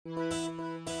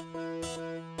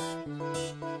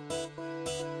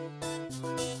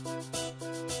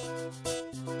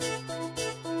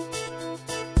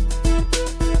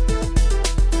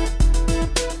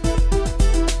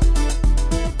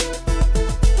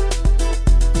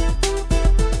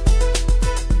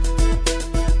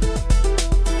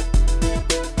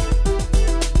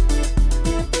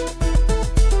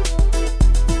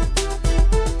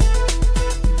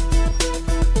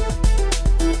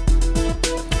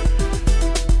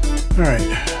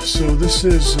Alright, so this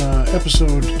is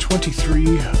episode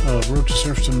 23 of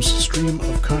Roadtoserfdom's Stream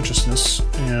of Consciousness,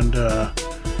 and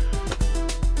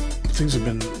things have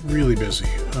been really busy.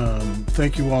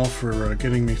 Thank you all for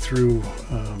getting me through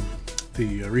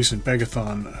the recent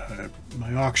begathon.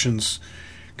 My auctions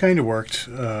kind of worked,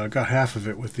 got half of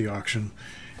it with the auction,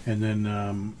 and then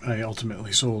I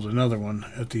ultimately sold another one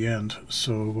at the end,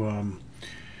 so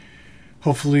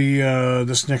hopefully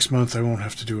this next month I won't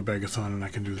have to do a begathon and I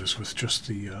can do this with just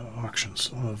the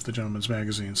auctions of the gentlemen's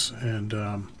magazines. And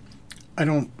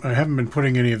I haven't been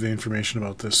putting any of the information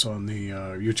about this on the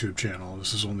YouTube channel.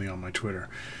 This is only on my Twitter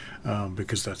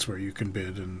because that's where you can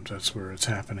bid and that's where it's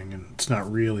happening, and it's not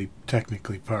really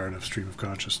technically part of Stream of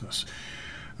Consciousness.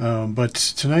 But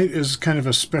tonight is kind of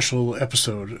a special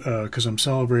episode because I'm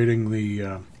celebrating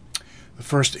the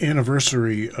first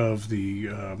anniversary of the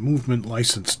movement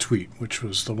license tweet, which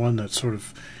was the one that sort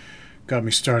of got me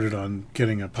started on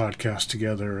getting a podcast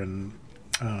together and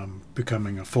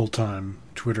becoming a full-time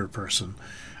Twitter person,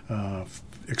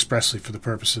 expressly for the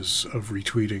purposes of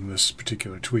retweeting this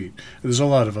particular tweet. There's a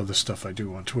lot of other stuff I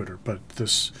do on Twitter, but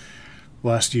this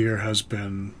last year has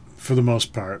been, for the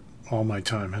most part, all my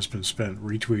time has been spent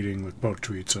retweeting with both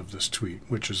tweets of this tweet,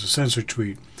 which is a censored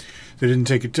tweet. They didn't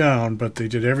take it down, but they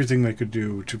did everything they could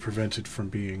do to prevent it from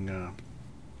being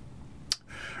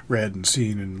read and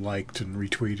seen and liked and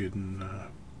retweeted and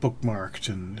bookmarked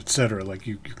and etc. Like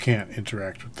you can't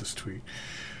interact with this tweet.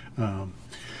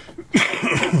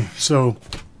 So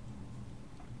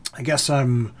I guess I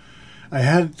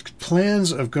had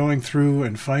plans of going through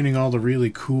and finding all the really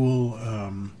cool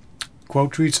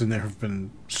quote tweets, and there have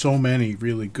been so many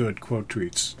really good quote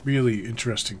tweets, really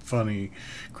interesting, funny,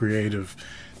 creative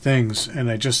things, and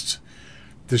there's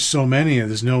so many, and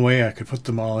there's no way I could put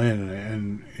them all in,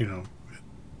 and you know,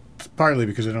 partly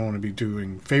because I don't want to be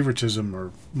doing favoritism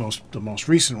or the most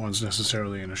recent ones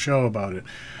necessarily in a show about it,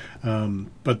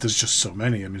 but there's just so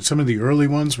many. I mean, some of the early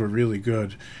ones were really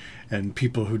good, and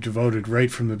people who devoted right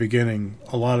from the beginning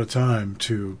a lot of time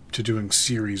to doing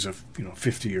series of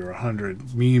 50 or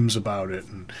 100 memes about it,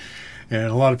 and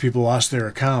a lot of people lost their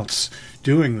accounts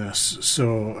doing this.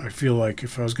 So I feel like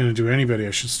if I was going to do anybody,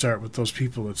 I should start with those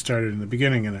people that started in the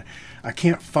beginning, and I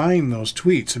can't find those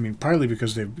tweets. I mean, partly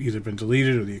because they've either been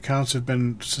deleted or the accounts have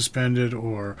been suspended,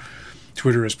 or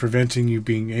Twitter is preventing you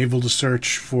being able to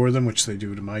search for them, which they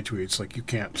do to my tweets. Like, you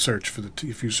can't search for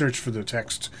if you search for the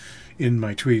text in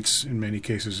my tweets, in many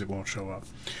cases it won't show up.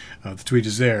 The tweet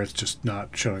is there, it's just not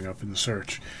showing up in the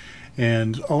search.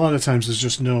 And a lot of times there's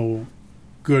just no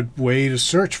good way to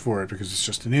search for it because it's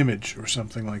just an image or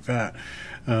something like that.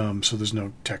 So there's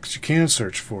no text you can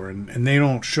search for, and they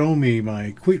don't show me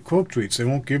my quote tweets. They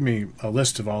won't give me a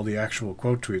list of all the actual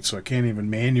quote tweets, so I can't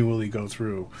even manually go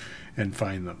through and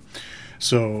find them.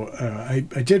 So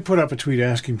I did put up a tweet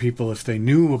asking people if they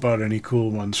knew about any cool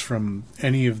ones from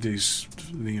any of these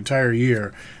the entire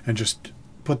year, and just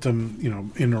put them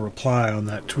in a reply on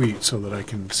that tweet so that I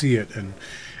can see it, and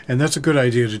that's a good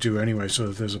idea to do anyway, so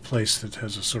that there's a place that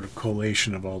has a sort of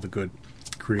collation of all the good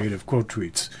creative quote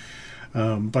tweets.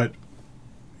 But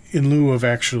in lieu of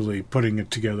actually putting it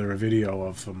together a video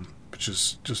of them, which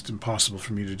is just impossible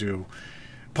for me to do,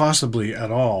 possibly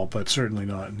at all, but certainly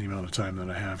not in the amount of time that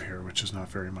I have here, which is not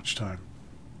very much time,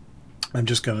 I'm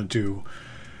just going to do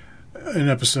an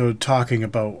episode talking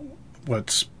about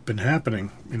what's been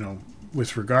happening,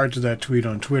 with regard to that tweet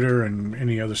on Twitter and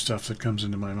any other stuff that comes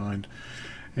into my mind.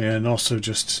 And also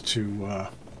just to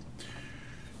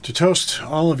toast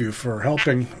all of you for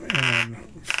helping and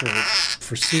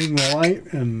for seeing the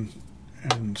light and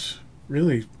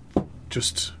really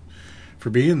just for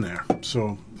being there.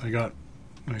 So I got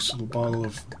a nice little bottle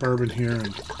of bourbon here,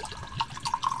 and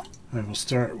I will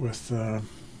start with a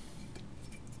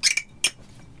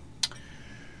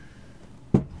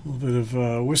little bit of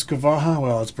Whiskavaha.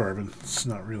 Well, it's bourbon. It's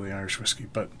not really Irish whiskey,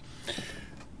 but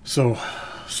so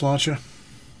sláinte.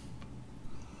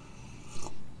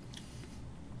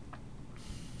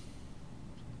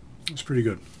 It's pretty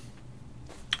good.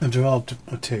 I've developed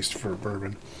a taste for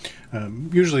bourbon.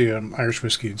 Usually I'm Irish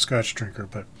whiskey and Scotch drinker,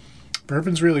 but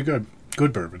bourbon's really good.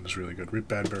 Good bourbon is really good.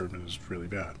 Bad bourbon is really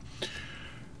bad.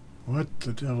 What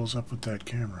the devil's up with that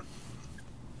camera?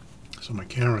 So my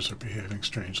cameras are behaving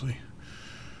strangely.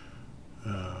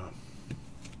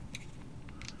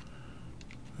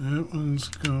 That one's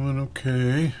going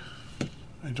okay.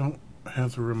 I don't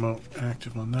have the remote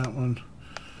active on that one.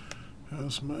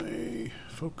 How's my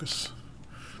focus?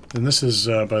 And this is,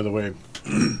 by the way,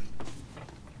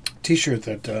 t-shirt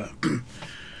that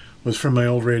was from my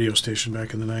old radio station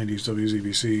back in the 90s,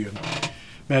 WZBC. And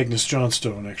Magnus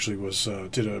Johnstone actually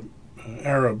did a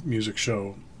Arab music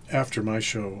show after my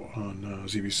show on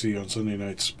ZBC on Sunday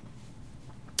nights.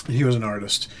 He was an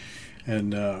artist,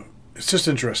 and it's just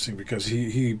interesting because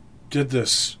he did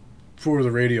this for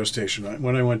the radio station.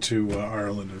 When I went to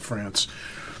Ireland and France,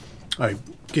 I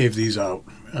gave these out,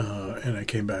 and I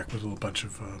came back with a bunch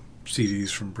of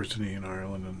CDs from Brittany and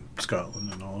Ireland and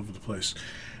Scotland and all over the place.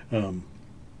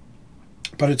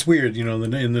 But it's weird, in the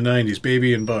 90s,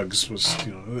 Baby and Bugs was,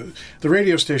 the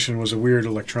radio station was a weird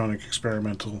electronic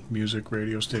experimental music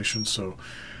radio station, so,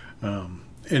 and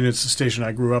it's the station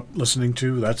I grew up listening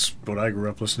to. That's what I grew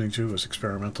up listening to, was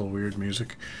experimental, weird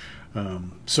music.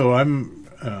 So I'm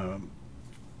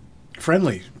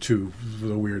friendly to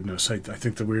the weirdness. I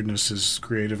think the weirdness is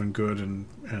creative and good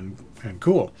and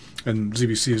cool. And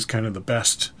ZBC is kind of the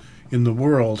best in the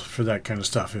world for that kind of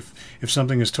stuff. If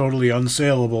something is totally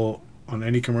unsaleable on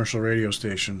any commercial radio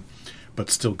station, but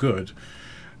still good,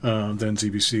 then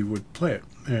ZBC would play it.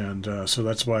 And so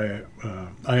that's why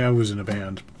I was in a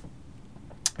band,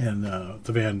 and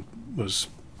the band was,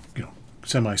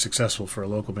 semi-successful for a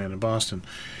local band in Boston.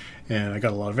 And I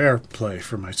got a lot of airplay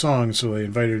for my song, so they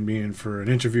invited me in for an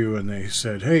interview, and they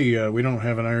said, hey, we don't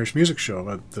have an Irish music show.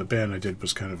 But the band I did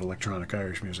was kind of electronic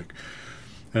Irish music.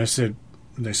 And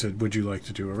they said, would you like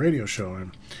to do a radio show?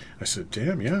 And I said,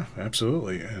 damn, yeah,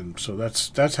 absolutely. And so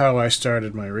that's how I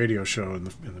started my radio show in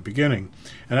the beginning.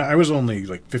 And I was only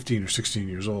like 15 or 16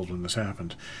 years old when this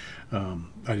happened. I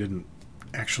didn't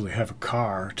actually have a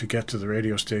car to get to the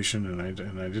radio station, and I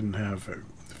didn't have,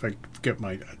 if I get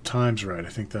my times right, I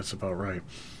think that's about right.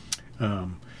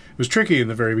 It was tricky in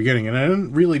the very beginning, and I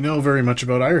didn't really know very much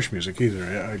about Irish music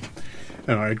either.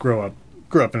 I grew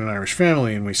up in an Irish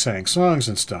family, and we sang songs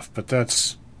and stuff, but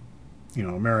that's,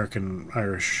 American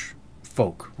Irish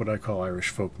folk, what I call Irish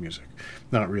folk music,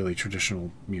 not really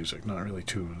traditional music, not really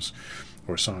tunes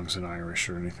or songs in Irish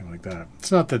or anything like that.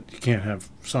 It's not that you can't have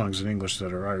songs in English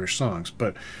that are Irish songs,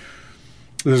 but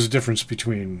there's a difference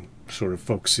between sort of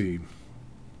folksy,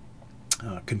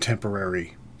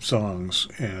 contemporary songs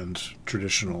and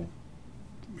traditional,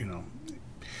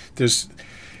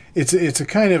 it's a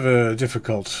kind of a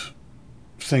difficult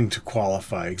thing to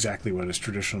qualify exactly what is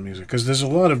traditional music, because there's a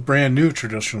lot of brand new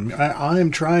traditional. I'm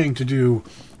trying to do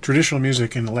traditional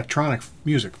music in electronic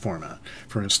music format,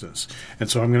 for instance,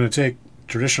 and so I'm going to take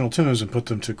traditional tunes and put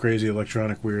them to crazy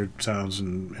electronic weird sounds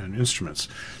and instruments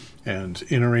and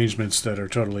in arrangements that are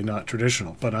totally not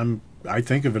traditional, but I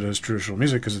think of it as traditional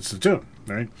music because it's the tune,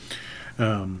 right?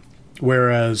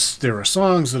 Whereas there are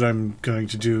songs that I'm going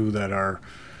to do that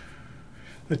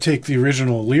take the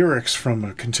original lyrics from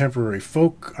a contemporary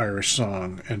folk Irish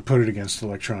song and put it against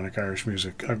electronic Irish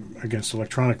music,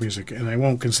 and I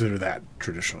won't consider that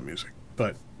traditional music.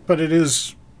 But it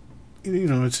is,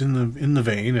 it's in the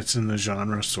vein, it's in the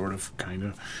genre, sort of, kind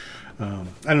of.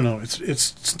 I don't know.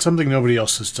 It's something nobody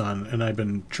else has done, and I've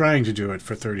been trying to do it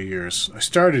for 30 years. I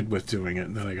started with doing it,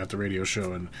 and then I got the radio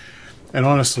show, and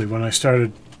honestly, when I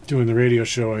started doing the radio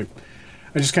show, I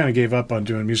just kind of gave up on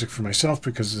doing music for myself,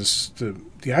 because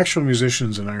the actual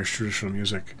musicians in Irish traditional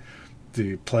music,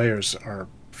 the players are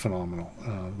phenomenal.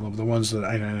 The ones that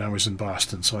I was in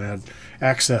Boston, so I had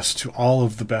access to all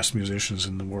of the best musicians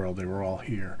in the world. They were all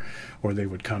here, or they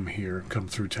would come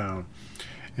through town.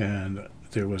 And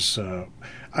there was,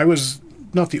 I was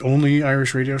not the only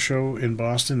Irish radio show in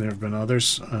Boston. There have been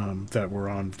others that were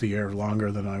on the air longer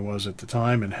than I was at the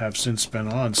time and have since been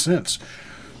on since.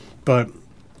 But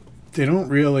they don't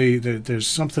really, there's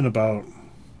something about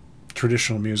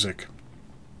traditional music,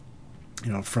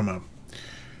 from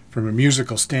a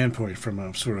musical standpoint, from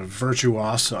a sort of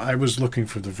virtuoso. I was looking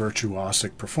for the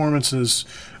virtuosic performances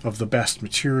of the best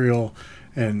material,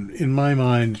 and in my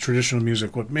mind, traditional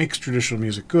music, what makes traditional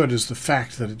music good is the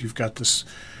fact that you've got this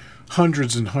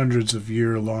hundreds and hundreds of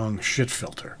year-long shit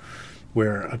filter,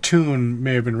 where a tune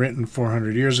may have been written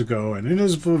 400 years ago, and it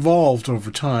has evolved over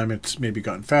time. It's maybe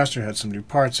gotten faster, had some new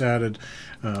parts added.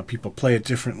 People play it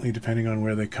differently depending on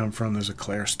where they come from. There's a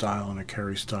Clare style and a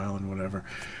Kerry style and whatever.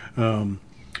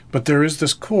 But there is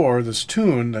this core, this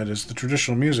tune that is the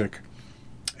traditional music,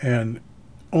 and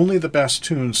only the best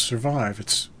tunes survive.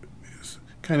 It's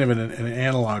kind of an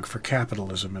analog for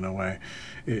capitalism in a way.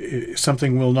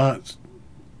 Something will not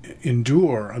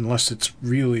endure unless it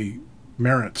really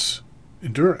merits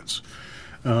endurance.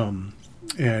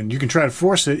 And you can try to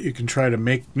force it, you can try to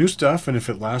make new stuff, and if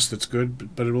it lasts, it's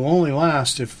good, but it will only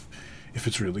last if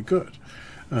it's really good.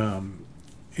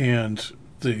 And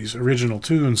these original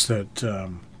tunes that, I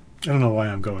don't know why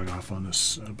I'm going off on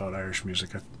this about Irish music.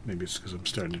 Maybe it's because I'm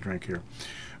starting to drink here.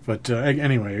 But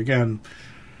anyway, again,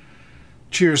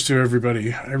 cheers to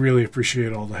everybody. I really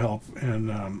appreciate all the help,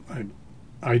 and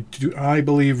I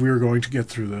believe we're going to get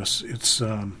through this. It's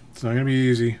not going to be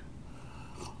easy,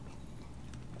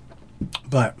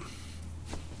 but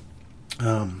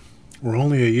we're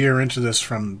only a year into this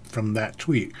from that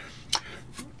tweet.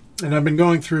 And I've been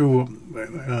going through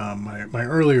my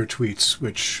earlier tweets,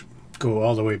 which go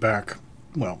all the way back,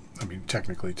 well, I mean,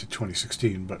 technically to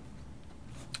 2016, but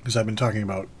because I've been talking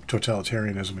about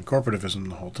totalitarianism and corporativism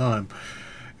the whole time,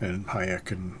 and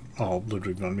Hayek and all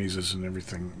Ludwig von Mises and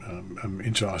everything. I'm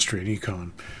into Austrian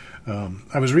econ.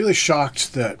 I was really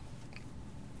shocked that,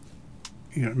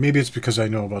 maybe it's because I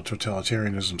know about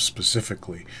totalitarianism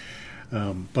specifically,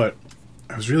 but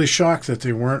I was really shocked that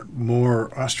there weren't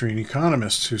more Austrian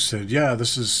economists who said, "Yeah,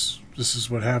 this is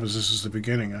what happens. This is the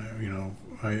beginning."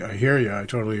 I hear you. I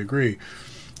totally agree.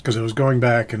 Because I was going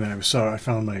back and I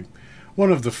found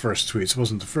one of the first tweets. It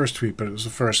wasn't the first tweet, but it was the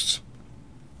first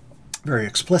very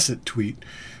explicit tweet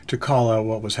to call out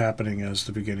what was happening as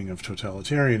the beginning of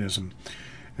totalitarianism,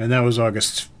 and that was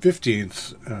August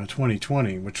 15th,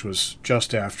 2020, which was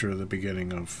just after the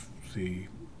beginning of the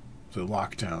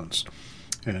lockdowns.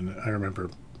 And I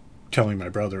remember telling my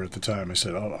brother at the time, I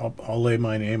said, I'll lay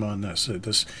my name on this.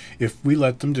 If we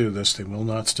let them do this, they will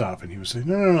not stop. And he was saying,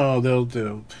 no,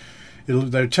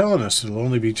 they're telling us it'll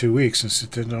only be 2 weeks. And I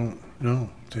said,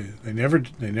 they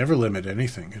never limit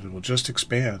anything. It will just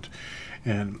expand.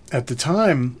 And at the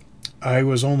time, I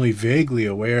was only vaguely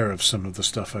aware of some of the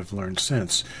stuff I've learned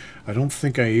since. I don't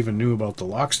think I even knew about the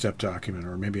lockstep document,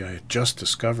 or maybe I had just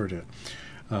discovered it.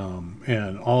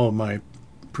 And all of my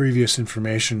previous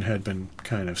information had been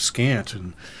kind of scant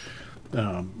and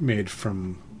made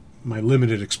from my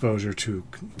limited exposure to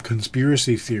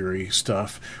conspiracy theory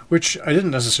stuff, which I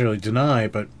didn't necessarily deny,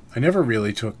 but I never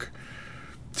really took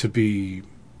to be.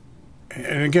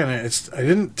 And again, I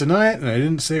didn't deny it, and I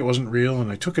didn't say it wasn't real,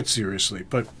 and I took it seriously,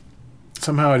 but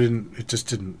somehow it just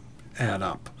didn't add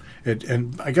up.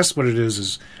 And I guess what it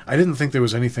is I didn't think there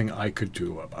was anything I could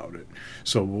do about it.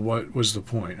 So what was the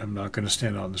point? I'm not going to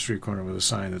stand out in the street corner with a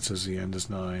sign that says the end is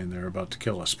nigh and they're about to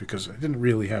kill us, because I didn't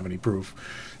really have any proof.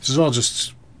 This is all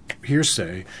just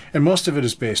hearsay, and most of it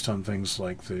is based on things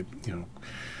like the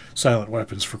silent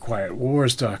weapons for quiet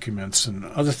wars documents and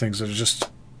other things that are just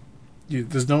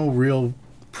there's no real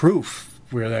proof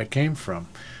where that came from.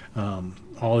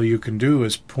 All you can do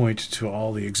is point to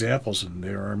all the examples, and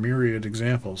there are myriad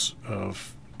examples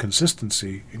of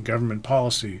consistency in government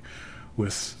policy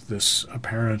with this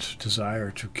apparent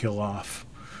desire to kill off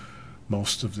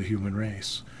most of the human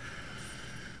race.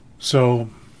 So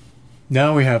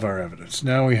now we have our evidence.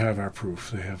 Now we have our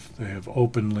proof. They have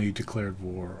openly declared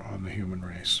war on the human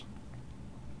race.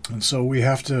 And so we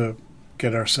have to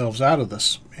get ourselves out of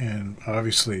this. And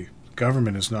obviously,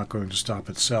 government is not going to stop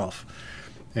itself.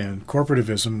 And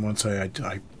corporativism,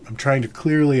 I'm trying to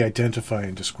clearly identify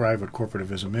and describe what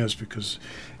corporativism is, because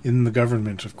in the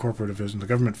government of corporativism, the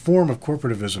government form of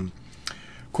corporativism,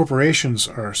 corporations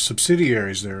are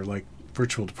subsidiaries. They're like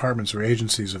virtual departments or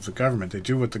agencies of the government. They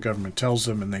do what the government tells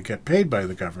them, and they get paid by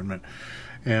the government.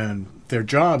 And their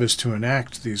job is to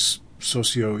enact these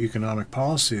socio-economic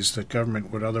policies that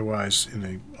government would otherwise, in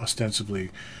a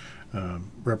ostensibly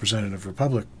representative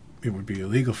republic, it would be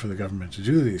illegal for the government to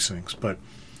do these things. But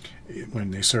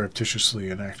when they surreptitiously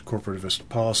enact corporativist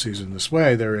policies in this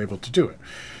way, they're able to do it.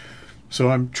 So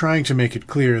I'm trying to make it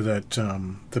clear that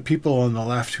the people on the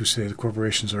left who say the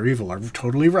corporations are evil are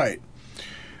totally right.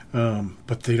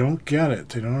 But they don't get it.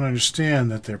 They don't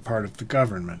understand that they're part of the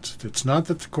government. It's not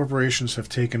that the corporations have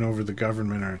taken over the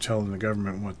government or are telling the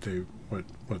government what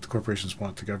the corporations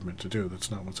want the government to do.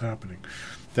 That's not what's happening.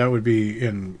 That would be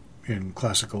in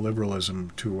classical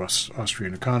liberalism, to us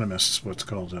Austrian economists, what's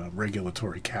called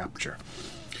regulatory capture.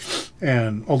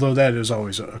 And although that is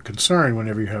always a concern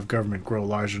whenever you have government grow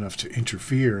large enough to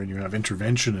interfere and you have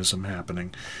interventionism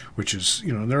happening, which is,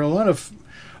 there are a lot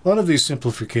of these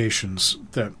simplifications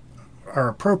that are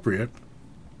appropriate,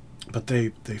 but they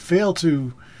fail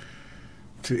to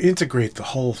integrate the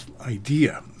whole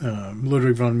idea.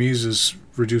 Ludwig von Mises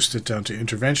reduced it down to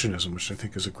interventionism, which I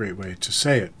think is a great way to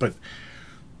say it, but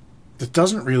that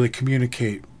doesn't really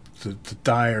communicate the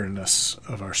direness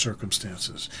of our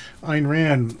circumstances. Ayn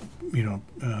Rand,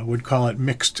 would call it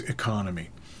mixed economy.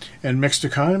 And mixed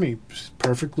economy is a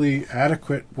perfectly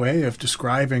adequate way of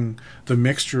describing the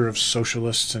mixture of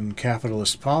socialist and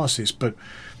capitalist policies, but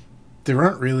there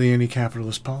aren't really any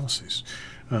capitalist policies.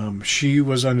 She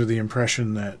was under the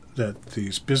impression that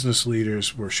these business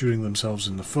leaders were shooting themselves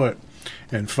in the foot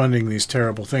and funding these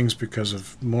terrible things because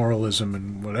of moralism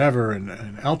and whatever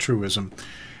and altruism.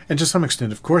 And to some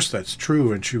extent, of course, that's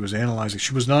true, and she was analyzing.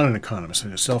 She was not an economist.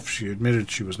 In herself, she admitted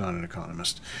she was not an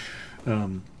economist.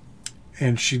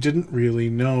 and she didn't really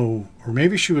know, or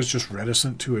maybe she was just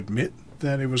reticent to admit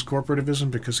that it was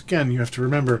corporativism, because again, you have to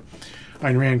remember,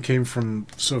 Ayn Rand came from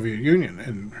the Soviet Union,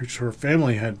 and her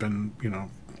family had been,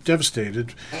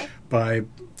 devastated by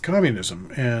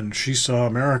communism, and she saw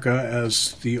America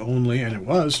as the only, and it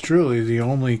was truly the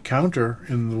only counter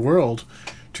in the world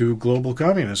to global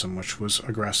communism, which was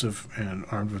aggressive and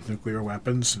armed with nuclear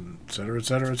weapons, and et cetera, et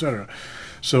cetera, et cetera.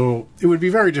 So it would be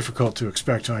very difficult to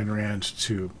expect Ayn Rand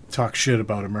to talk shit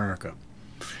about America,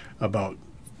 about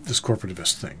this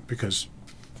corporativist thing, because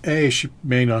A, she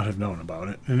may not have known about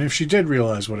it, and if she did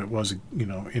realize what it was,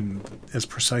 in as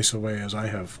precise a way as I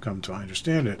have come to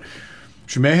understand it,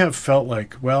 she may have felt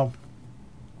like, well,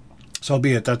 so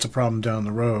be it, that's a problem down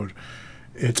the road.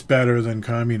 It's better than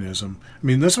communism. I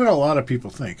mean, that's what a lot of people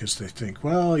think, is they think,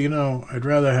 well, I'd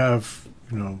rather have,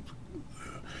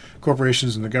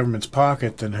 corporations in the government's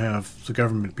pocket than have the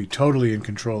government be totally in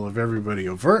control of everybody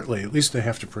overtly. At least they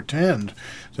have to pretend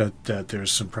that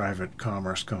there's some private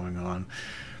commerce going on.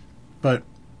 But,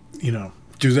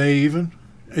 do they even?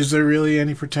 Is there really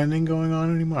any pretending going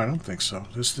on anymore? I don't think so.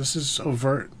 This is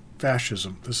overt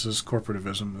fascism. This is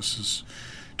corporativism. This is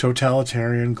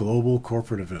totalitarian global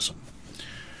corporativism.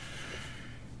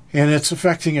 And it's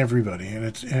affecting everybody, and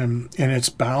it's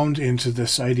bound into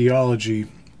this ideology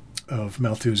of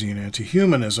Malthusian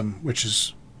anti-humanism,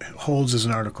 which holds as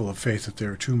an article of faith that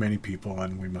there are too many people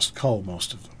and we must cull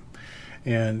most of them.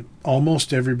 And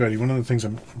almost everybody, one of the things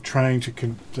I'm trying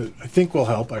that I think will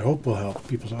help, I hope will help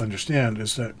people to understand,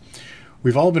 is that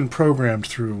we've all been programmed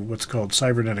through what's called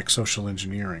cybernetic social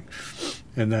engineering,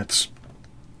 and that's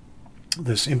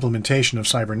this implementation of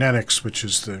cybernetics, which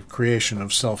is the creation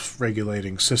of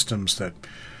self-regulating systems that,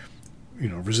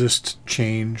 resist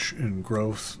change and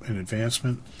growth and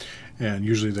advancement. And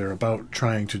usually they're about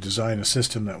trying to design a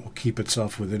system that will keep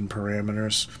itself within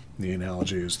parameters. The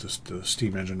analogy is the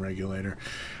steam engine regulator.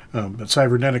 But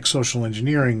cybernetic social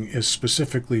engineering is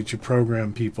specifically to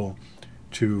program people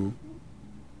to,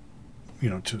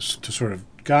 to sort of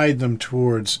guide them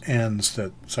towards ends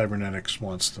that cybernetics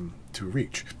wants them to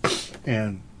reach.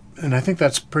 And I think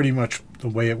that's pretty much the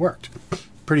way it worked.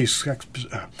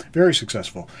 Very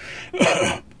successful.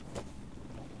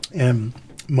 And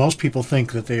most people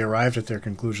think that they arrived at their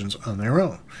conclusions on their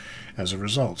own as a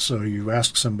result. So you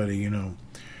ask somebody,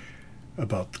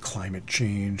 about climate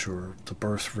change or the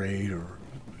birth rate or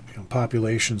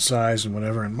population size and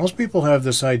whatever, and most people have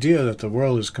this idea that the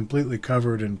world is completely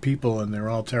covered in people and they're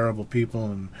all terrible people,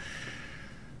 and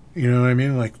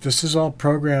like, this is all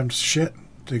programmed shit.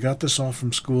 They got this all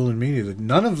from school and media. That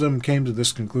none of them came to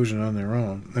this conclusion on their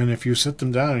own. And if you sit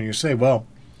them down and you say, well,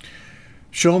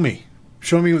 show me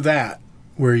that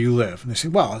where you live. And they say,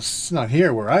 well, it's not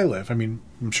here where I live. I mean,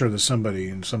 I'm sure there's somebody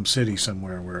in some city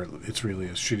somewhere where it's really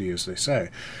as shitty as they say.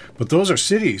 But those are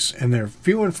cities, and they're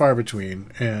few and far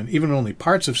between, and even only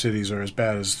parts of cities are as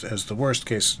bad as the worst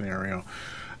case scenario.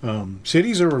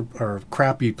 Cities are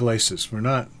crappy places.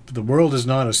 The world is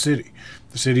not a city.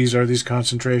 The cities are these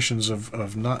concentrations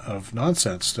of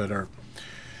nonsense that are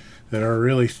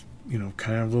really,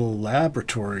 kind of little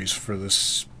laboratories for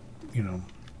this,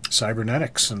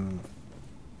 cybernetics and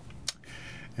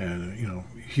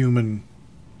human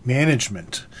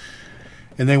management.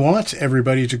 And they want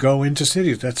everybody to go into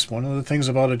cities. That's one of the things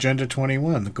about Agenda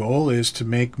 21. The goal is to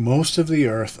make most of the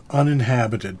earth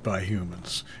uninhabited by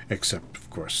humans, except, of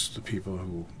course, the people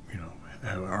who,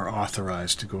 are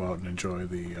authorized to go out and enjoy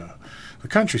the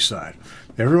countryside.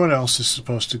 Everyone else is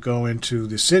supposed to go into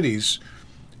the cities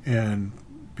and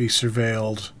be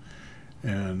surveilled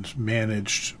and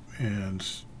managed and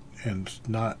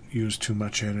not use too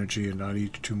much energy and not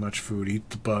eat too much food, eat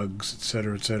the bugs,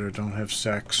 etc., etc., don't have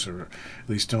sex, or at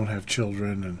least don't have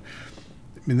children. And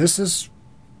I mean, this is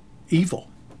evil.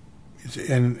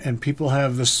 And people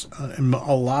have this, and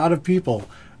a lot of people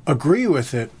agree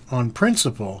with it on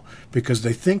principle because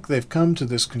they think they've come to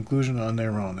this conclusion on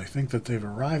their own. They think that they've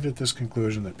arrived at this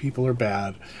conclusion that people are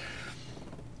bad,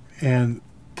 and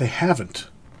they haven't.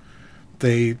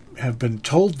 They have been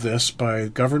told this by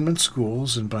government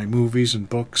schools and by movies and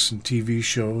books and TV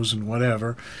shows and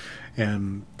whatever,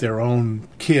 and their own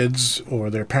kids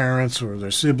or their parents or their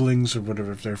siblings or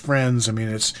whatever, if they're friends. I mean,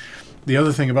 it's the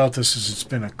other thing about this is it's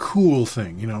been a cool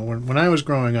thing. When I was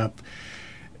growing up,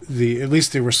 at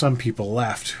least there were some people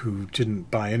left who didn't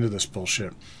buy into this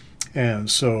bullshit. And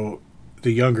so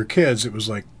the younger kids, it was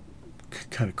like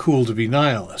kind of cool to be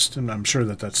nihilist, and I'm sure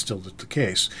that that's still the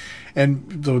case.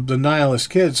 And the nihilist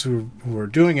kids who are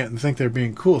doing it and think they're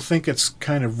being cool think it's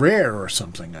kind of rare or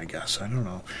something, I guess. I don't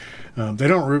know. They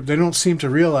don't seem to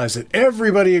realize that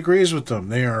everybody agrees with them.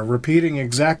 They are repeating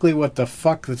exactly what the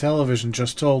fuck the television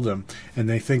just told them, and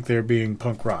they think they're being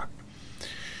punk rock.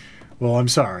 Well, I'm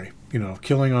sorry.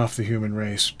 Killing off the human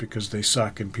race because they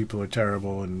suck and people are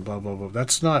terrible and blah, blah, blah.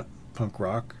 That's not punk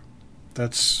rock.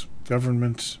 That's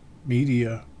government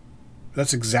media.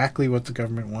 That's exactly what the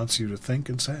government wants you to think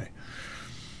and say.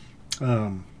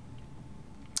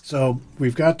 So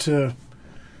we've got to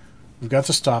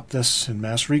stop this. And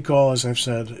mass recall, as I've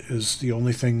said, is the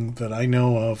only thing that I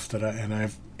know of and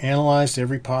I've analyzed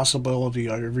every possibility,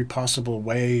 every possible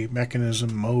way,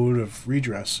 mechanism, mode of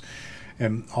redress,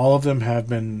 and all of them have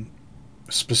been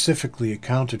specifically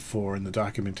accounted for in the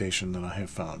documentation that I have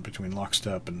found between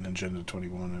Lockstep and Agenda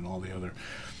 21 and all the other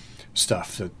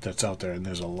stuff that's out there, and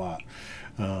there's a lot.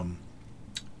 And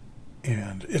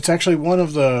it's actually one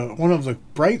of the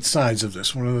bright sides of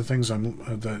this. One of the things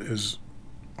that is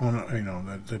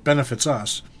on that benefits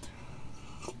us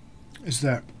is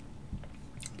that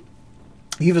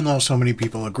even though so many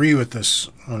people agree with this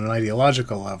on an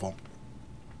ideological level,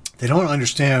 they don't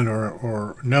understand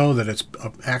or know that it's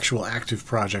an actual active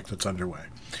project that's underway.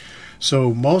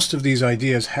 So most of these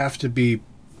ideas have to be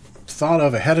thought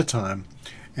of ahead of time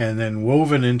and then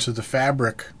woven into the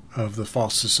fabric of the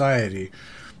false society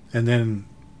and then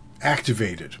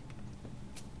activated.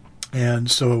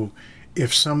 And so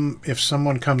if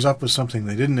someone comes up with something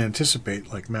they didn't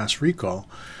anticipate, like mass recall,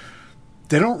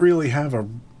 they don't really have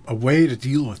a way to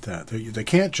deal with that. They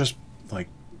can't just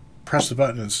press the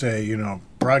button and say,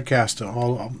 broadcast to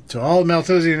all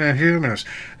Malthusian and humanists,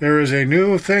 there is a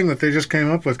new thing that they just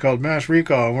came up with called mass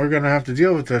recall, and we're going to have to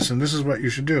deal with this, and this is what you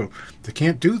should do. They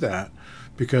can't do that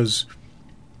because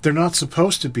they're not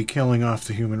supposed to be killing off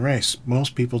the human race.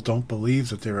 Most people don't believe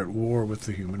that they're at war with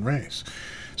the human race.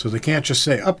 So they can't just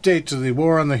say, update to the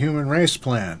War on the Human Race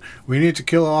plan. We need to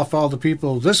kill off all the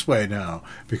people this way now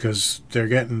because they're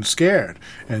getting scared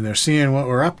and they're seeing what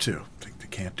we're up to. They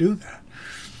can't do that.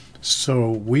 So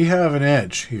we have an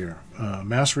edge here.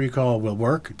 Mass recall will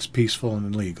work. It's peaceful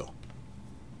and legal.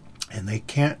 And they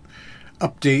can't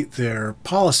update their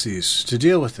policies to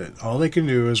deal with it. All they can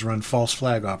do is run false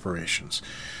flag operations.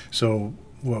 So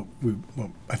what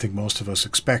I think most of us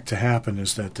expect to happen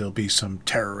is that there'll be some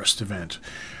terrorist event.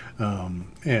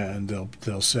 And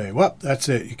they'll say, well, that's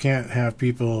it. You can't have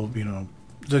people,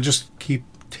 they'll just keep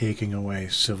taking away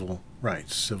civil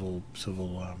rights,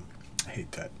 I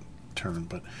hate that term,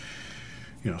 but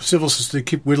they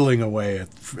keep whittling away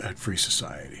at free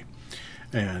society,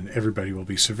 and everybody will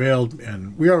be surveilled.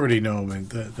 And we already know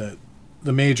that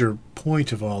the major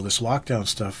point of all this lockdown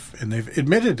stuff, and they've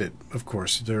admitted it, of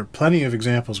course. There are plenty of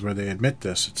examples where they admit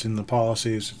this. It's in the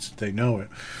policies. They know it.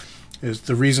 Is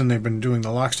the reason they've been doing the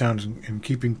lockdowns and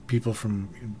keeping people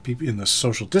in the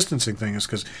social distancing thing is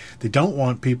because they don't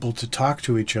want people to talk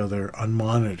to each other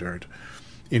unmonitored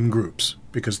in groups,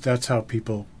 because that's how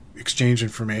people exchange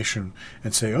information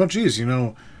and say, oh, geez,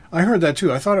 I heard that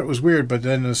too. I thought it was weird, but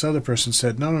then this other person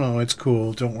said, no, it's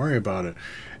cool. Don't worry about it.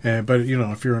 But,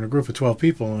 if you're in a group of 12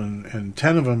 people and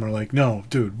 10 of them are like, no,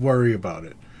 dude, worry about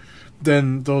it,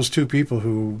 then those two people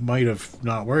who might have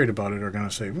not worried about it are going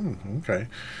to say, okay.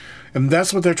 And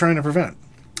that's what they're trying to prevent.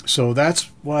 So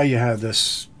that's why you had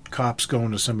this cops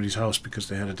going to somebody's house because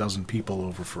they had a dozen people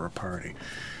over for a party.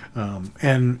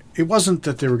 And it wasn't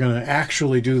that they were going to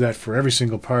actually do that for every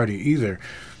single party either.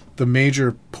 The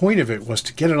major point of it was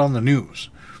to get it on the news.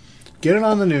 Get it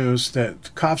on the news that the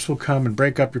cops will come and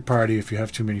break up your party if you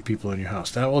have too many people in your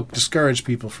house. That will discourage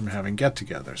people from having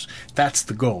get-togethers. That's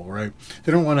the goal, right?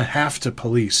 They don't want to have to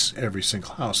police every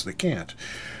single house. They can't.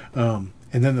 And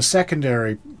then the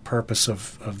secondary purpose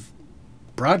of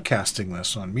broadcasting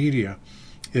this on media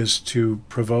is to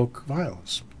provoke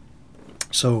violence.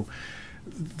 So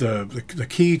the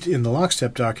key in the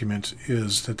Lockstep document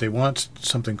is that they want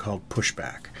something called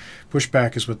pushback.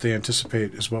 Pushback is what they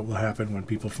anticipate is what will happen when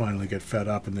people finally get fed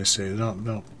up and they say,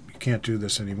 no, you can't do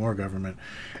this anymore, government.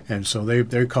 And so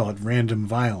they call it random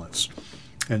violence.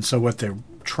 And so what they're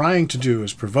trying to do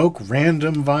is provoke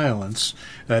random violence,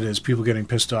 that is, people getting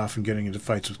pissed off and getting into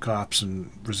fights with cops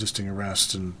and resisting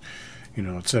arrest and,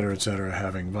 et cetera,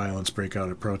 having violence break out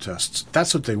at protests.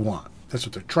 That's what they want. That's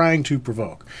what they're trying to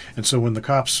provoke. And so when the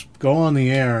cops go on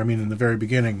the air, in the very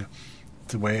beginning,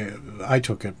 the way I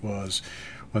took it was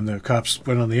when the cops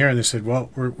went on the air and they said, well,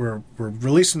 we're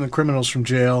releasing the criminals from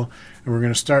jail and we're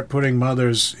going to start putting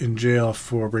mothers in jail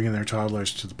for bringing their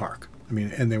toddlers to the park.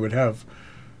 And they would have,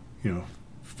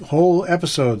 whole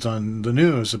episodes on the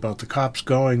news about the cops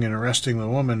going and arresting the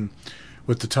woman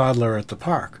with the toddler at the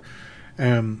park.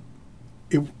 Even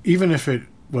if it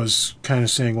was kind of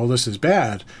saying, well, this is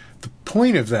bad, the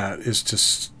point of that is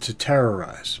to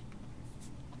terrorize,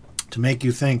 to make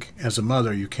you think as a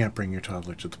mother you can't bring your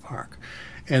toddler to the park.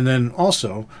 And then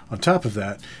also, on top of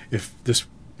that, if this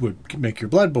would make your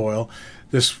blood boil,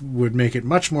 this would make it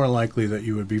much more likely that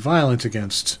you would be violent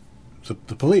against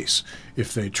the police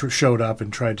if they showed up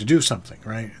and tried to do something,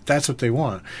 right? That's what they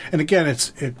want. And again,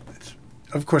 it's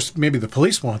of course, maybe the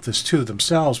police want this too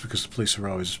themselves, because the police are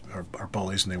always are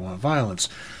bullies and they want violence.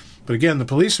 But again, the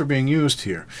police are being used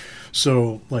here.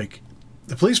 So, like,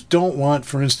 the police don't want,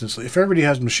 for instance, if everybody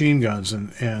has machine guns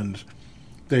and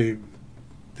they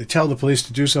tell the police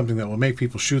to do something that will make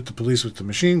people shoot the police with the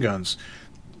machine guns,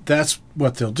 that's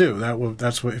what they'll do.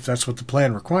 That's what the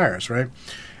plan requires, right?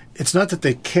 It's not that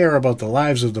they care about the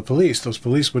lives of the police. Those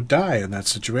police would die in that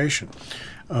situation.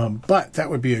 But that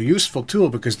would be a useful tool,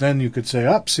 because then you could say,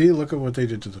 see, look at what they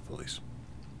did to the police.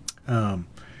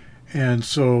 And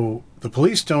so the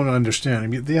police don't understand. I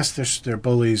mean, yes, they're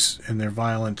bullies and they're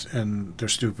violent and they're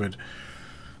stupid,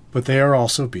 but they are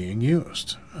also being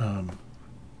used.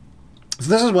 So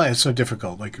this is why it's so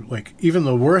difficult. Like even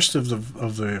the worst of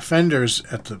the offenders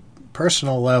at the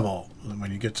personal level,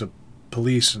 when you get to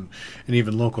police and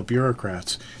even local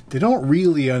bureaucrats, they don't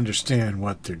really understand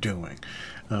what they're doing.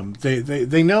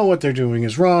 They know what they're doing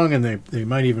is wrong, and they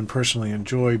might even personally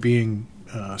enjoy being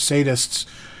sadists,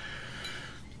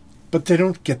 but they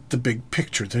don't get the big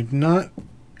picture. They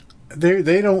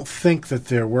don't think that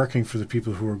they're working for the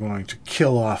people who are going to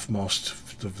kill off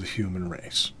most of the human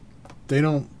race.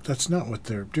 That's not what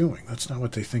they're doing. That's not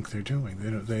what they think they're doing.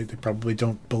 They probably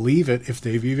don't believe it if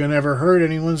they've even ever heard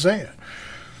anyone say it.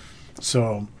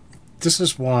 So this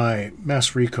is why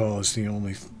mass recall is the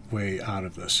only way out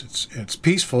of this. It's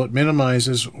peaceful. It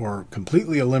minimizes or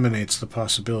completely eliminates the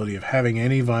possibility of having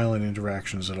any violent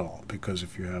interactions at all, because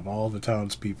if you have all the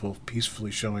townspeople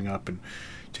peacefully showing up and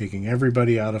taking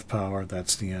everybody out of power,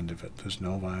 that's the end of it. There's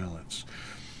no violence.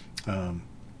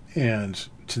 And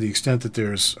to the extent that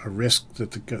there's a risk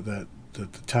that the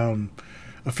town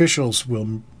officials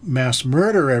will mass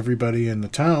murder everybody in the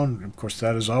town, of course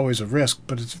that is always a risk,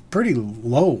 but it's a pretty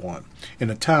low one. In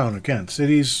a town, again,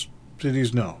 cities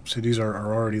no. Cities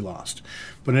are already lost.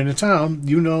 But in a town,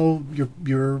 you know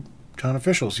your town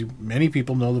officials. Many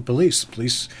people know the police. The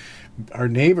police are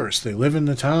neighbors. They live in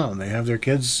the town. They have their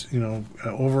kids,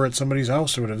 over at somebody's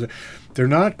house or whatever. They're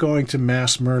not going to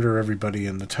mass murder everybody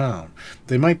in the town.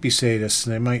 They might be sadists,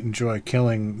 and they might enjoy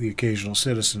killing the occasional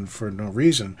citizen for no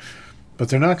reason, but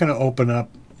they're not going to open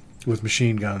up with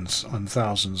machine guns on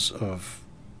thousands of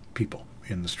people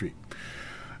in the street.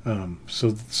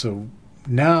 So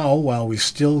now, while we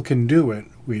still can do it,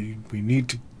 we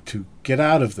need to get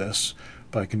out of this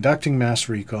by conducting mass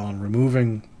recall and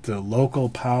removing the local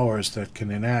powers that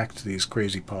can enact these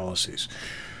crazy policies.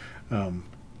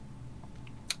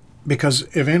 Because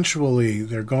eventually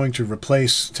they're going to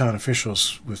replace town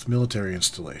officials with military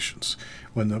installations.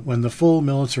 When the full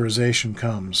militarization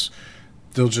comes,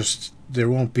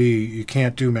 you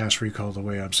can't do mass recall the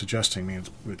way I'm suggesting. I mean,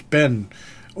 it's been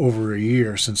over a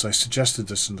year since I suggested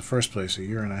this in the first place, a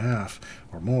year and a half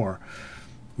or more.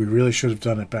 We really should have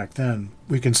done it back then.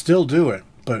 We can still do it,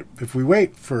 but if we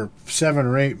wait for 7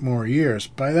 or 8 more years,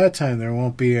 by that time there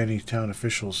won't be any town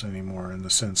officials anymore in the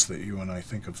sense that you and I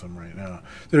think of them right now.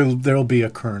 There'll be a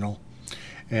colonel,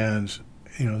 and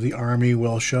the army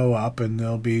will show up, and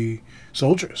there'll be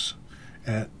soldiers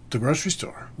at the grocery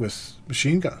store with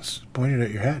machine guns pointed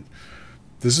at your head.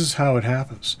 This is how it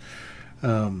happens.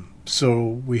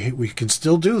 So we can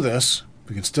still do this.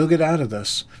 We can still get out of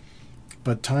this,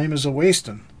 but time is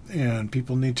a-wasting, and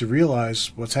people need to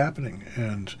realize what's happening.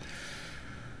 And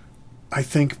I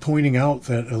think pointing out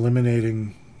that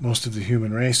eliminating most of the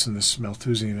human race in this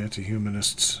Malthusian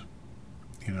anti-humanists,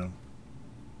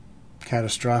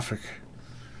 catastrophic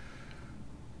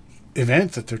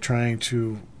event that they're trying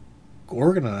to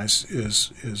organize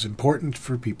is important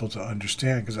for people to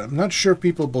understand, because I'm not sure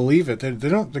people believe it.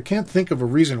 They can't think of a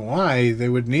reason why they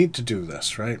would need to do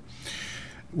this, right?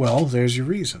 Well, there's your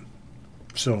reason.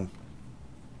 So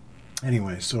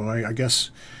anyway, I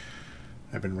guess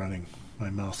I've been running my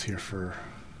mouth here for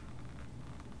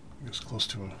close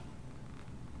to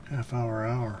a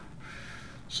hour.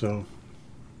 So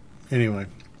anyway,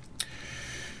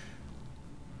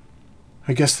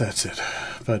 I guess that's it.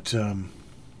 But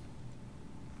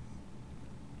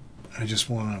I just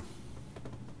want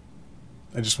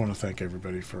to thank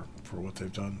everybody for what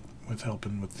they've done with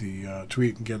helping with the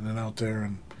tweet and getting it out there.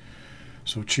 And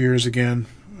so cheers again.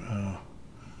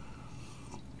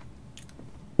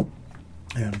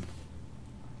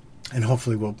 And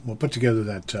hopefully we'll put together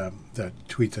that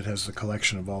tweet that has the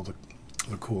collection of all the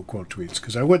cool quote tweets,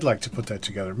 because I would like to put that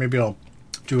together. Maybe I'll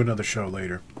do another show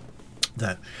later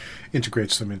that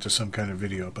integrates them into some kind of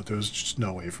video, but there's just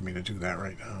no way for me to do that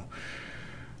right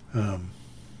now.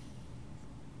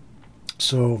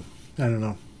 So, I don't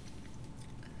know.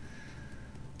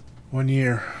 1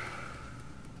 year.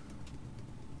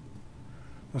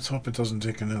 Let's hope it doesn't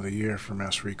take another year for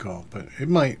mass recall, but it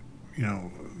might. You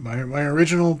know, my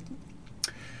original...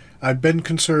 I've been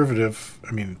conservative.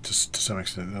 I mean, to some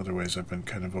extent, in other ways, I've been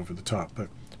kind of over the top, but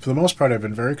for the most part, I've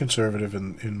been very conservative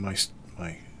in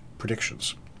my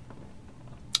predictions.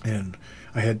 And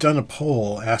I had done a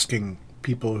poll asking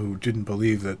people who didn't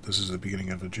believe that this is the beginning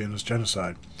of a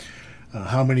genocide,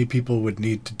 how many people would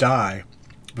need to die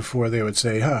before they would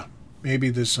say, maybe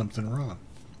there's something wrong.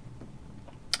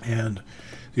 And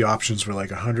the options were like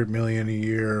 100 million a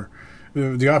year.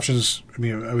 The options, I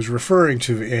mean, I was referring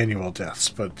to annual deaths,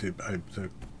 but the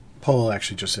poll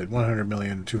actually just said 100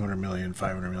 million, 200 million,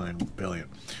 500 million, billion,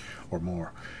 or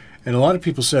more. And a lot of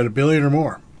people said a billion or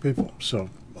more people. So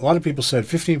a lot of people said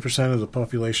 15% of the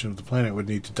population of the planet would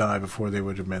need to die before they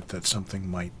would admit that something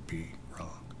might be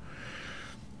wrong.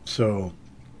 So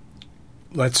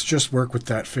let's just work with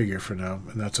that figure for now,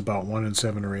 and that's about 1 in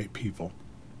 7 or 8 people.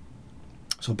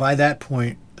 So by that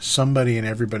point, somebody in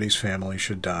everybody's family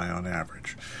should die on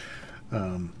average.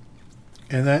 And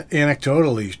that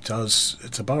anecdotally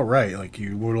it's about right. Like,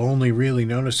 you will only really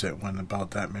notice it when about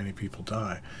that many people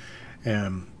die.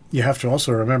 And you have to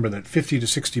also remember that 50 to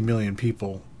 60 million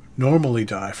people normally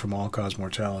die from all-cause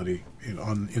mortality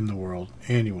in the world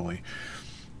annually.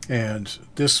 And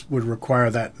this would require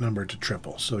that number to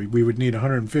triple. So we would need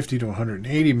 150 to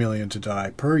 180 million to die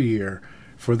per year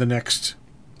for the next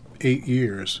 8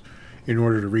 years in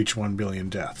order to reach 1 billion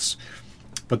deaths.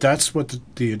 But that's what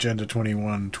the Agenda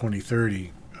 21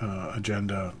 2030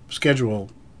 agenda schedule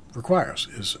requires,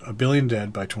 is 1 billion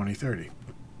dead by 2030.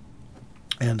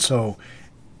 And so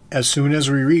as soon as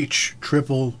we reach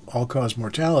triple all-cause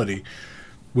mortality,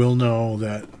 we'll know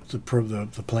that the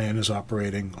plan is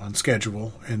operating on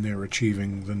schedule and they're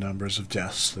achieving the numbers of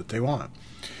deaths that they want.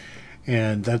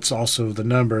 And that's also the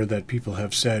number that people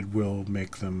have said will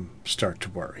make them start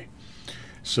to worry.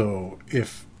 So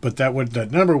that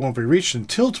number won't be reached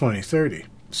until 2030.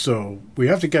 So we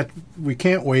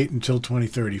can't wait until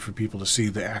 2030 for people to see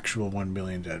the actual 1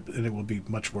 billion dead, and it will be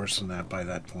much worse than that by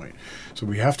that point. So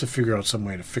we have to figure out some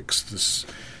way to fix this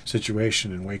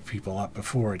situation and wake people up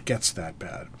before it gets that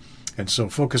bad. And so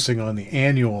focusing on the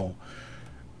annual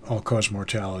all-cause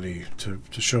mortality to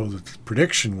show that the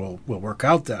prediction will work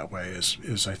out that way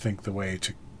is I think the way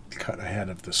to cut ahead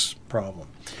of this problem.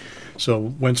 So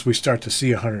once we start to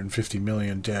see 150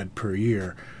 million dead per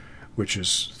year, which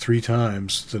is 3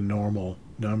 times the normal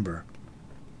number,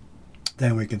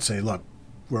 then we can say, look,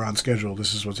 we're on schedule.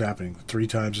 This is what's happening. 3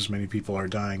 times as many people are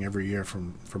dying every year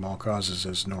from all causes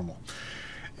as normal.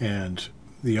 And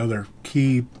the other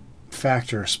key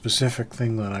factor, specific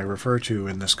thing that I refer to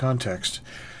in this context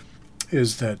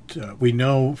is that we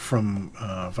know from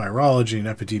virology and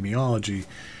epidemiology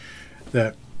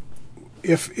that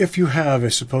if you have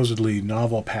a supposedly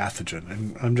novel pathogen,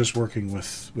 and I'm just working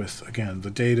with again,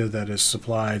 the data that is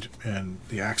supplied and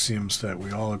the axioms that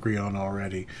we all agree on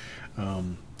already,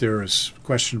 there is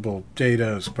questionable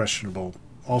data,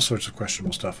 all sorts of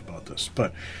questionable stuff about this.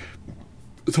 But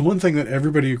the one thing that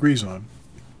everybody agrees on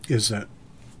is that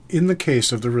in the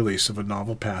case of the release of a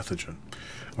novel pathogen,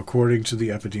 according to the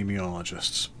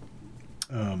epidemiologists,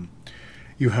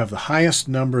 you have the highest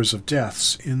numbers of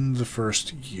deaths in the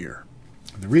first year.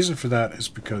 And the reason for that is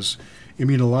because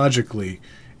immunologically,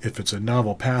 if it's a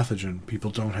novel pathogen, people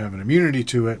don't have an immunity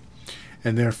to it,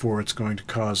 and therefore it's going to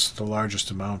cause the largest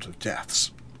amount of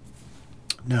deaths.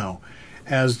 Now,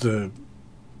 as the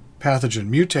pathogen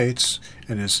mutates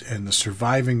and the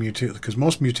surviving mutation, because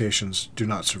most mutations do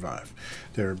not survive.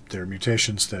 They're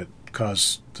mutations that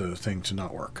cause the thing to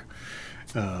not work.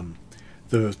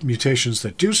 The mutations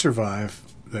that do survive,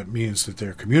 that means that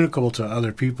they're communicable to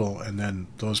other people, and then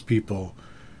those people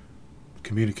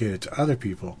communicate it to other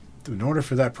people. In order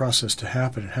for that process to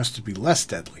happen, it has to be less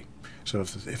deadly. So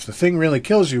if the thing really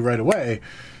kills you right away,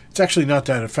 it's actually not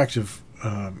that effective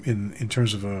in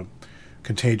terms of a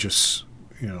contagious,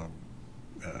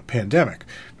 pandemic,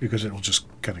 because it will just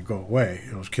kind of go away.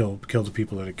 It will kill the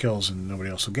people that it kills, and nobody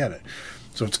else will get it.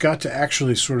 So it's got to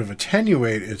actually sort of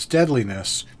attenuate its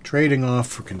deadliness, trading off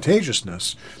for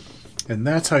contagiousness, and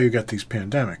that's how you get these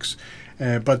pandemics.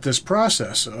 But this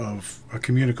process of a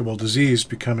communicable disease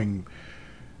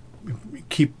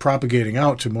keep propagating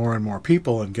out to more and more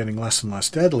people and getting less and less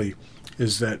deadly,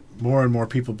 is that more and more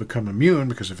people become immune,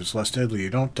 because if it's less deadly, you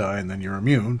don't die, and then you're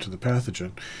immune to the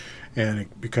pathogen. and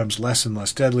it becomes less and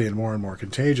less deadly and more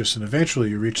contagious, and eventually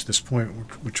you reach this point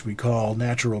which we call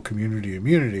natural community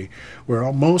immunity, where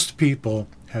most people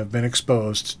have been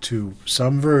exposed to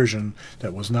some version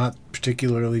that was not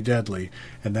particularly deadly,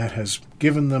 and that has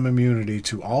given them immunity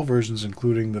to all versions,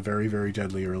 including the very, very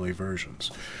deadly early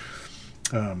versions.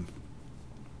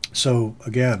 So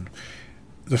again,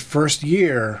 the first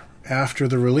year after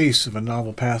the release of a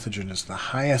novel pathogen is the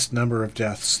highest number of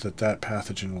deaths that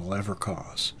pathogen will ever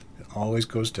cause. It always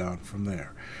goes down from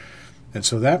there. And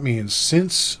so that means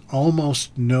since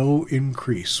almost no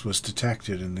increase was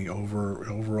detected in the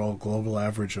overall global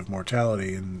average of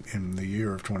mortality in the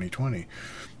year of 2020,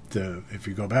 if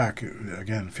you go back,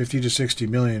 again, 50 to 60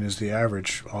 million is the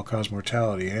average all-cause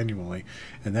mortality annually,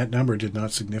 and that number did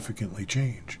not significantly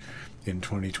change in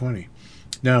 2020.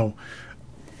 Now,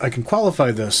 I can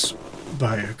qualify this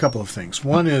by a couple of things.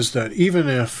 One is that even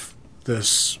if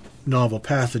this novel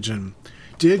pathogen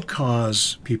did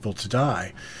cause people to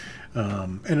die,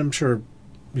 and I'm sure,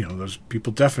 those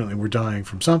people definitely were dying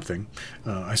from something,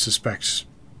 I suspect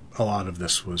a lot of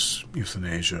this was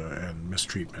euthanasia and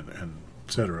mistreatment and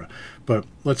etc. But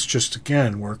let's just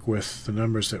again work with the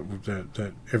numbers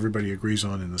that everybody agrees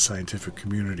on in the scientific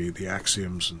community, the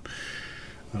axioms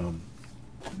and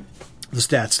the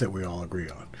stats that we all agree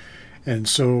on. And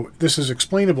so this is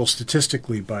explainable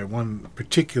statistically by one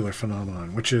particular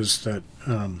phenomenon, which is that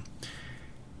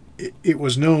it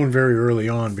was known very early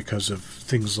on because of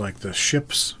things like the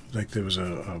ships, like there was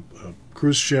a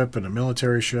cruise ship and a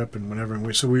military ship and whatever.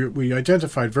 And so we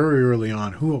identified very early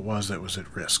on who it was that was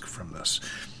at risk from this.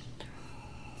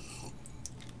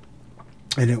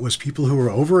 And it was people who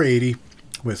were over 80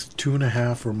 with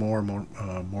 2.5 or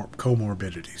more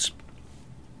comorbidities.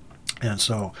 And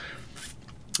so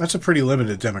that's a pretty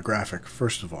limited demographic,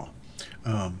 first of all.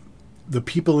 The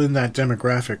people in that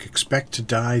demographic expect to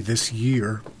die this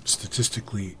year,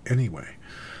 statistically anyway.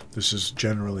 This is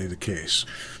generally the case.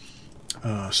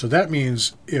 So that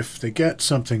means if they get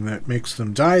something that makes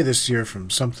them die this year from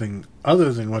something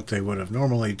other than what they would have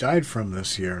normally died from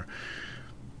this year,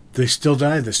 they still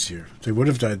died this year. They would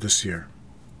have died this year.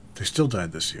 They still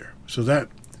died this year. So that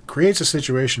creates a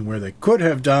situation where they could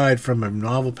have died from a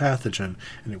novel pathogen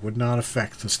and it would not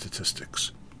affect the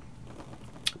statistics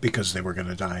because they were going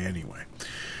to die anyway,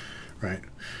 right?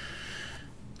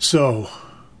 So,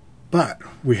 but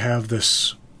we have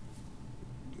this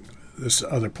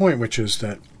other point, which is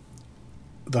that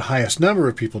the highest number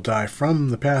of people die from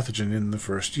the pathogen in the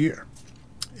first year,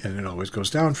 and it always goes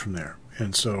down from there.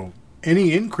 And so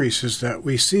any increases that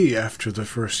we see after the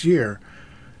first year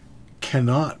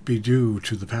cannot be due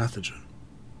to the pathogen.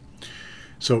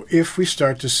 So if we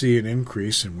start to see an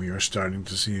increase, and we are starting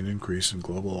to see an increase in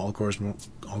global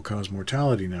all-cause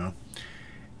mortality now,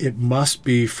 it must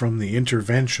be from the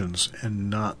interventions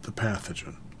and not the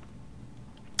pathogen.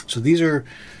 So these are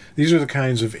the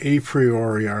kinds of a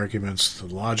priori arguments, the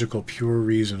logical pure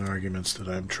reason arguments that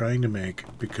I'm trying to make,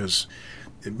 because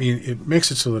it makes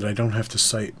it so that I don't have to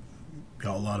cite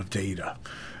a lot of data.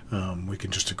 We can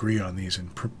just agree on these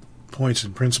points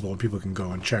in principle, and people can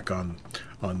go and check on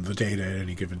the data at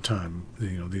any given time.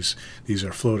 These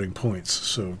are floating points,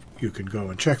 so you can go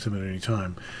and check them at any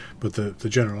time. But the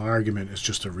general argument is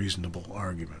just a reasonable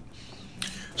argument.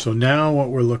 So now what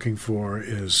we're looking for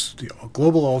is the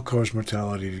global all-cause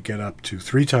mortality to get up to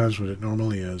 3 times what it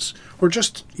normally is, or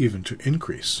just even to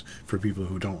increase for people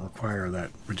who don't require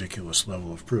that ridiculous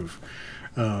level of proof,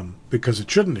 because it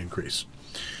shouldn't increase.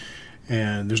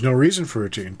 And there's no reason for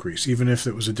it to increase. Even if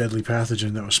it was a deadly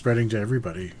pathogen that was spreading to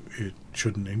everybody, it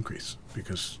shouldn't increase,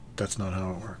 because that's not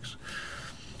how it works.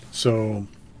 So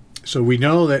we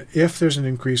know that if there's an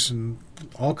increase in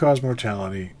all-cause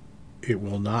mortality, it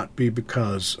will not be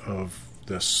because of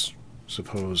this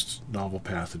supposed novel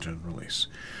pathogen release.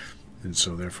 And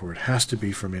so therefore it has to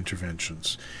be from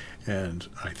interventions. And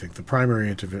I think the primary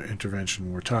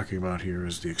intervention we're talking about here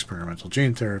is the experimental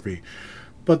gene therapy.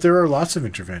 But there are lots of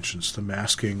interventions, the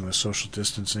masking, the social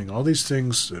distancing, all these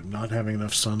things, not having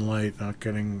enough sunlight, not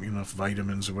getting enough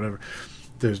vitamins or whatever.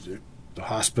 There's the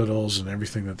hospitals and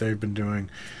everything that they've been doing.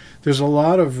 There's a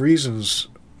lot of reasons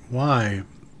why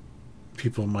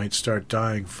people might start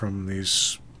dying from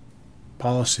these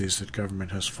policies that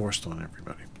government has forced on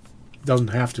everybody. It doesn't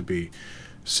have to be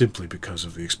simply because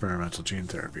of the experimental gene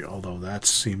therapy, although that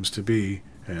seems to be,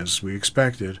 as we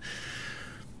expected,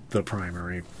 the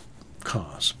primary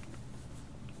cause.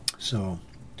 So,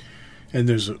 and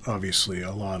there's obviously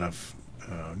a lot of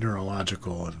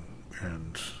neurological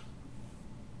and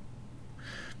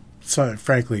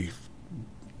frankly,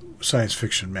 science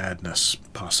fiction madness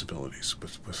possibilities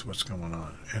with what's going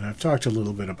on. And I've talked a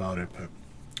little bit about it, but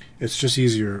it's just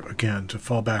easier, again, to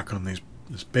fall back on this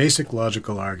basic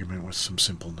logical argument with some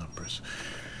simple numbers.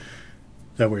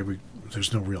 That way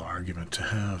there's no real argument to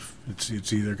have.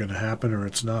 It's either going to happen or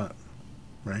it's not,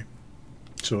 right?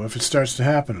 So if it starts to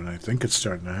happen, and I think it's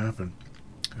starting to happen,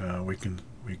 we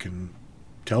can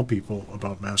tell people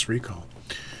about mass recall.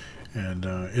 And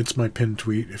it's my pinned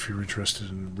tweet if you're interested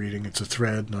in reading. It's a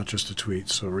thread, not just a tweet,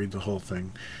 so read the whole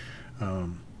thing.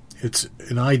 It's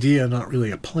an idea, not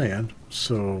really a plan,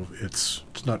 so it's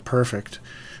not perfect.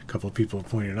 A couple of people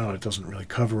have pointed out it doesn't really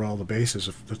cover all the bases.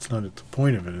 That's not the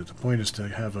point of it. The point is to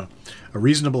have a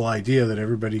reasonable idea that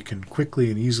everybody can quickly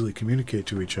and easily communicate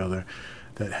to each other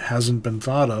that hasn't been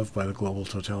thought of by the global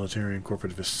totalitarian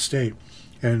corporativist state.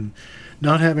 And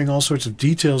not having all sorts of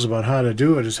details about how to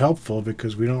do it is helpful,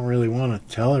 because we don't really want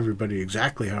to tell everybody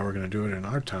exactly how we're going to do it in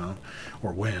our town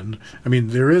or when. I mean,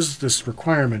 there is this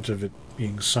requirement of it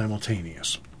being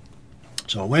simultaneous.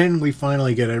 So when we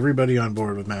finally get everybody on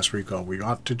board with mass recall, we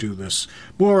ought to do this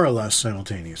more or less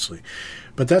simultaneously.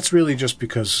 But that's really just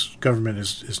because government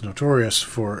is notorious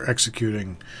for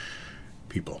executing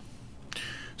people.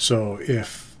 So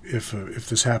if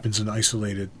this happens in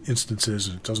isolated instances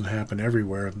and it doesn't happen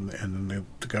everywhere, and then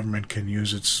the government can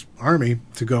use its army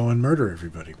to go and murder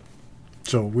everybody.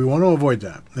 So we want to avoid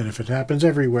that. And if it happens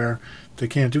everywhere, they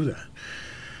can't do that.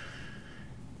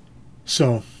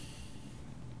 So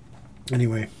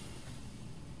anyway,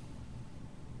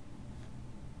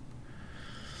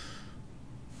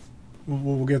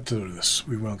 we'll get through this.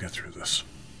 We will get through this.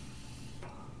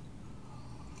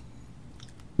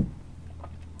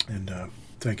 And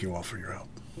thank you all for your help.